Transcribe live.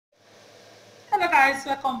guys,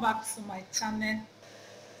 welcome back to my channel.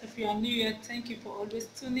 If you are new here, thank you for always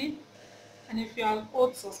tuning, and if you are an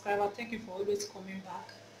old subscriber, thank you for always coming back.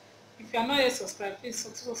 If you are not yet subscribed, please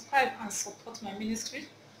subscribe and support my ministry.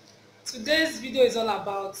 Today's video is all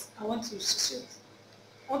about I want to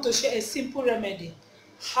share a simple remedy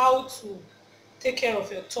how to take care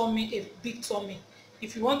of your tummy, a big tummy.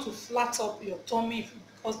 If you want to flat up your tummy,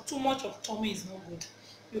 because too much of tummy is no good,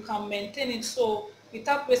 you can maintain it. So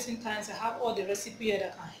without wasting time, I have all the recipe here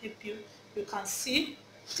that can help you. You can see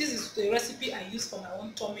this is the recipe I use for my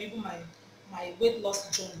own tummy, even my weight loss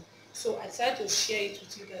journey. So I decided to share it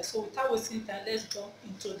with you guys. So without wasting time, let's jump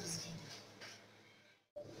into this video.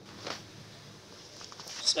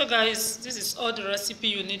 So guys, this is all the recipe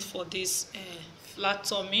you need for this flat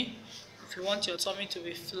tummy. If you want your tummy to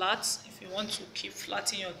be flat, if you want to keep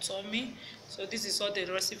flat in your tummy, so this is all the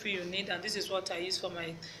recipe you need, and this is what I use for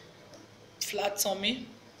my flat tummy.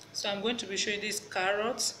 So I'm going to be showing this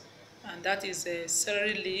carrot, and that is a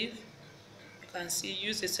celery leaf. You can see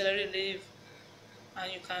use a celery leaf,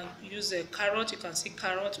 and you can use a carrot. You can see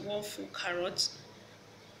carrot, one full carrot,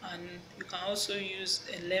 and you can also use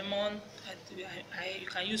a lemon. You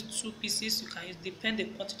can use 2 pieces. You can use, depend the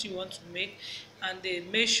quantity you want to make, and they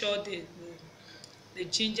make sure the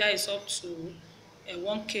ginger is up to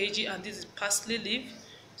 1 kg, and this is parsley leaf.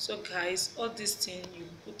 So guys, all these things you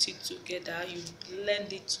put it together, you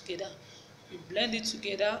blend it together,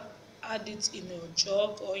 add it in your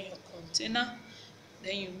jug or in your container,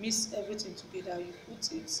 then you mix everything together. You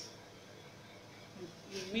put it,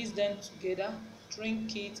 you mix them together,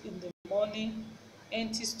 drink it in the morning,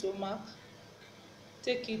 empty stomach.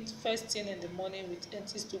 Take it first thing in the morning with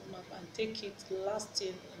empty stomach, and take it last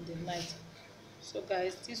thing in the night. So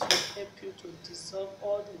guys, this will help you to dissolve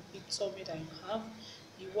all the big tummy that you have.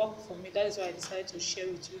 It worked for me, that is why I decided to share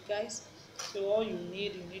with you guys. So all you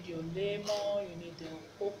need your lemon, you need your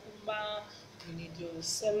cucumber, you need your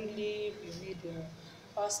celery leaf, you need your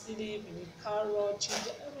parsley leaf, you need carrot,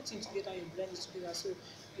 ginger, everything together. You blend it together, so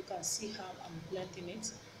you can see how I'm blending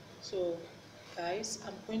it. So guys,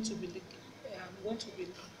 I'm going to be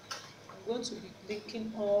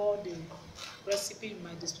linking all the recipe in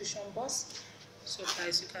my description box. So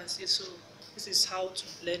guys, you can see, so this is how to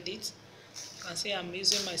blend it. You can see I'm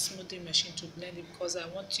using my smoothie machine to blend it because I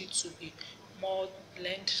want it to be more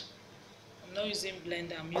blend. I'm not using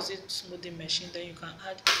blender, I'm using smoothie machine. Then you can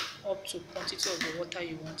add up to quantity of the water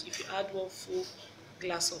you want. If you add 1 full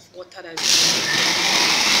glass of water, that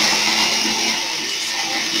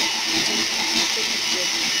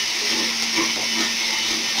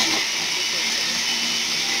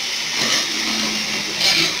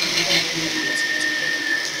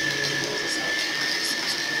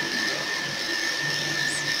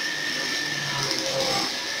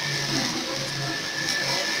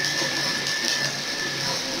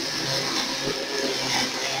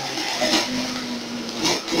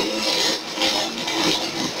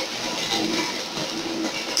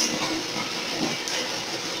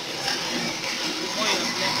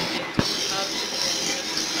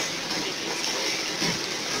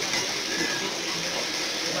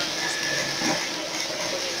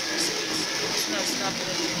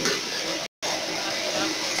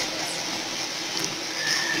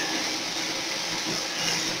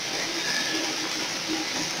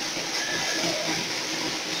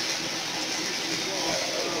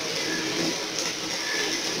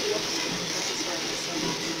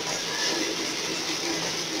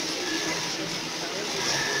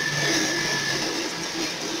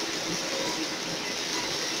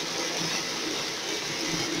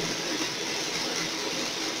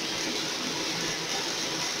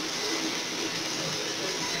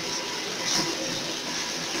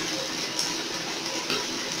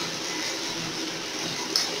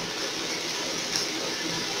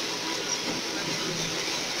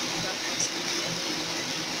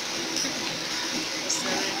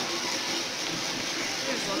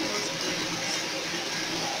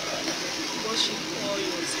washing all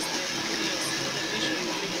your system, including your system. Make sure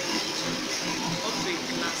you drink up to a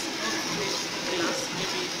glass, not a glass,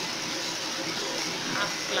 maybe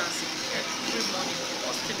half glass every morning,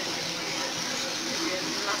 first thing in the morning, and then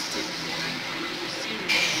last thing in the night. You still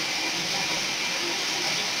remember.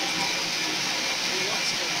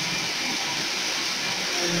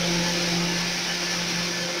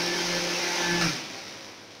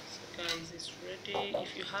 So guys, it's ready.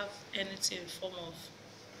 If you have anything in form of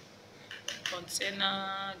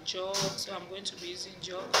container, jug, so I'm going to be using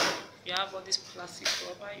jug. If you have all this plastic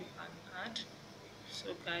rubber, you can add.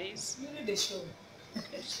 So guys, you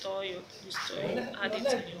store add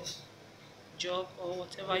it in your jug or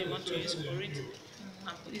whatever you want to use for it.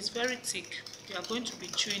 and it's very thick. You are going to be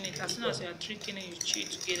chewing it. As soon as you are drinking it, you chew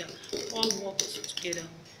it together, all works together.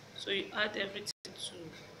 So you add everything to,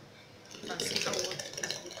 you can see how what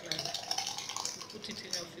it looks like. You put it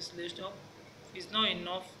in your refrigerator. If it's not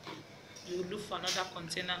enough, you look for another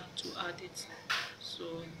container to add it. So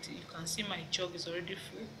you can see my jug is already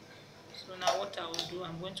full. So now what I will do,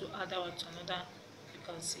 I'm going to add that one to another. You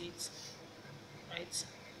can see it, right?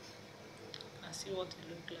 You can see what it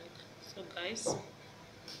looks like. So guys,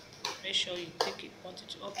 make sure you take it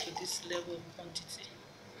quantity up to this level of quantity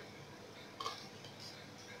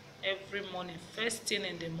every morning, first thing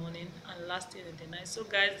in the morning and last thing in the night. So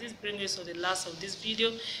guys, this brings us to the last of this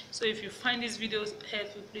video. So if you find this video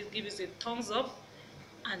helpful, please give us a thumbs up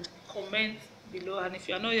and comment below. And if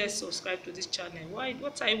you are not yet subscribed to this channel,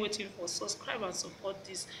 what are you waiting for? Subscribe and support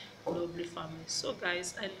this lovely family. So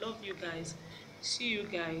guys, I love you guys. See you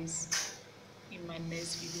guys in my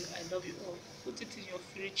next video. I love you all. Put it in your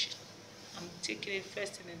fridge and take it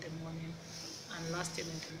first thing in the morning and last thing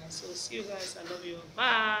in the night. So see you guys. I love you all.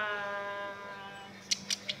 Bye.